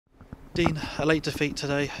Dean, a late defeat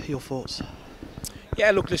today, your thoughts?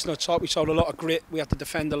 Yeah, look, listen, I thought we showed a lot of grit. We had to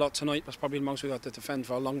defend a lot tonight. That's probably the most we've had to defend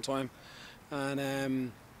for a long time.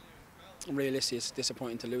 And realistically, it's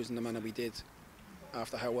disappointing to lose in the manner we did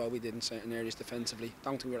after how well we did in certain areas defensively. I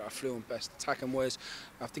don't think we're at our fluent best. Attacking wise,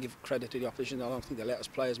 I have to give credit to the opposition. I don't think they let us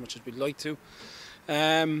play as much as we'd like to.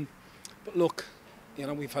 But look, you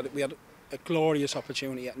know, we had a glorious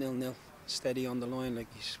opportunity at 0-0, steady on the line. Like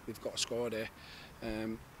we've got a score there.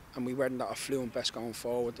 And we weren't at our fluent best going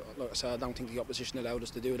forward. Like I said, I don't think the opposition allowed us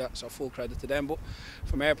to do that, so full credit to them. But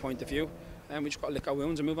from our point of view, we just got to lick our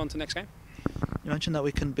wounds and move on to the next game. You mentioned that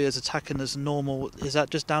we couldn't be as attacking as normal. Is that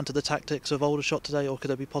just down to the tactics of Aldershot today, or could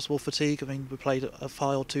there be possible fatigue? I mean, we played a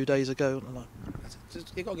file 2 days ago.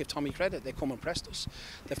 You've got to give Tommy credit. They come and pressed us.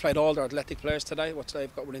 They've played all their athletic players today, what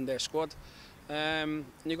they've got within their squad. And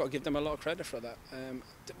you've got to give them a lot of credit for that.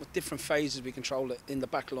 With different phases, we controlled it in the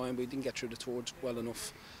back line. We didn't get through the towards well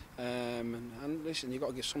enough. And listen,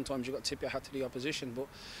 sometimes you've got to tip your hat to the opposition, but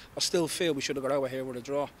I still feel we should have got over here with a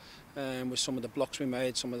draw, with some of the blocks we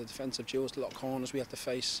made, some of the defensive duels, a lot of corners we had to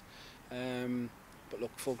face. But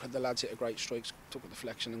look, the lads hit a great strike, took a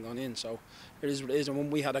deflection and gone in, so it is what it is. And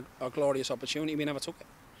when we had a glorious opportunity, we never took it.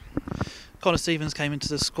 Connor Stevens came into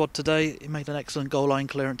the squad today. He made an excellent goal line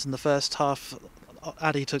clearance in the first half.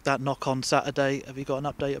 Addy took that knock on Saturday. Have you got an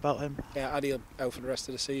update about him? Yeah, Addy will out for the rest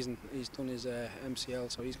of the season. He's done his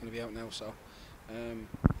MCL, so he's going to be out now. So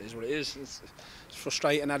it is what it is. It's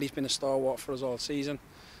frustrating. Addy's been a stalwart for us all season.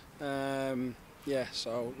 Yeah,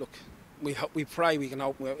 so look, we pray we can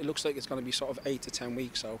hope. It looks like it's going to be sort of 8 to 10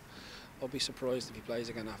 weeks. So I'll be surprised if he plays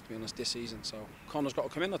again, I have to be honest, this season. So Connor's got to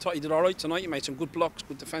come in. I thought he did all right tonight. He made some good blocks,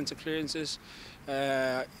 good defensive clearances,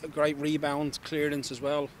 a great rebound clearance as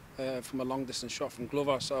well from a long distance shot from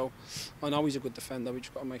Glover. So I know he's a good defender. We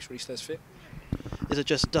just got to make sure he stays fit. Is it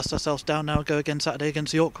just dust ourselves down now and go again Saturday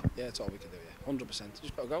against York? Yeah, it's all we can do. Yeah, 100%.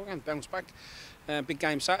 Just got to go again, bounce back. Big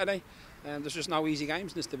game Saturday. There's just no easy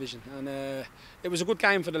games in this division, and it was a good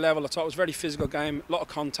game for the level. I thought it was a very physical game, a lot of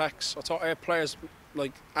contacts. I thought our players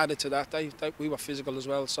added to that. We were physical as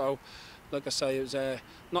well. So, like I say, it was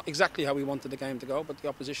not exactly how we wanted the game to go, but the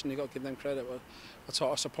opposition, you got to give them credit. I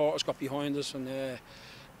thought our supporters got behind us, and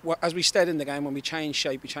as we stayed in the game, when we changed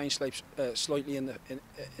shape, slightly in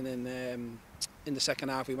the second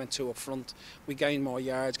half. We went 2 up front. We gained more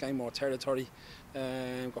yards, gained more territory.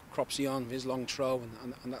 Got Cropsey on his long throw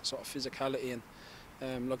and that sort of physicality.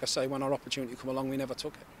 And like I say, when our opportunity come along, we never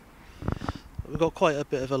took it. We've got quite a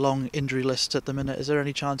bit of a long injury list at the minute. Is there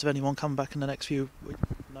any chance of anyone coming back in the next few weeks?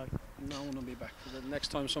 No. No one will be back. The next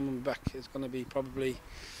time someone will be back is going to be probably,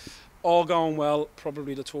 all going well,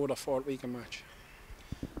 probably the 3rd or 4th week in March.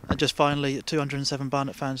 And just finally, 207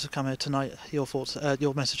 Barnet fans have come here tonight. Your thoughts,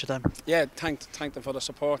 your message to them? Yeah, thank them for the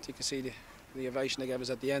support. You can see the ovation they gave us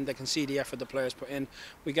at the end. They can see the effort the players put in.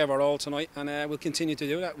 We gave our all tonight, and we'll continue to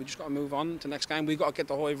do that. We just got to move on to the next game. We've got to get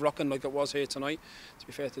the Hive rocking like it was here tonight. To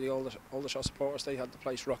be fair to the Aldershot supporters, they had the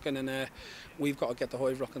place rocking, and we've got to get the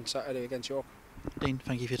Hive rocking Saturday against York. Dean,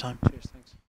 thank you for your time. Cheers, thanks.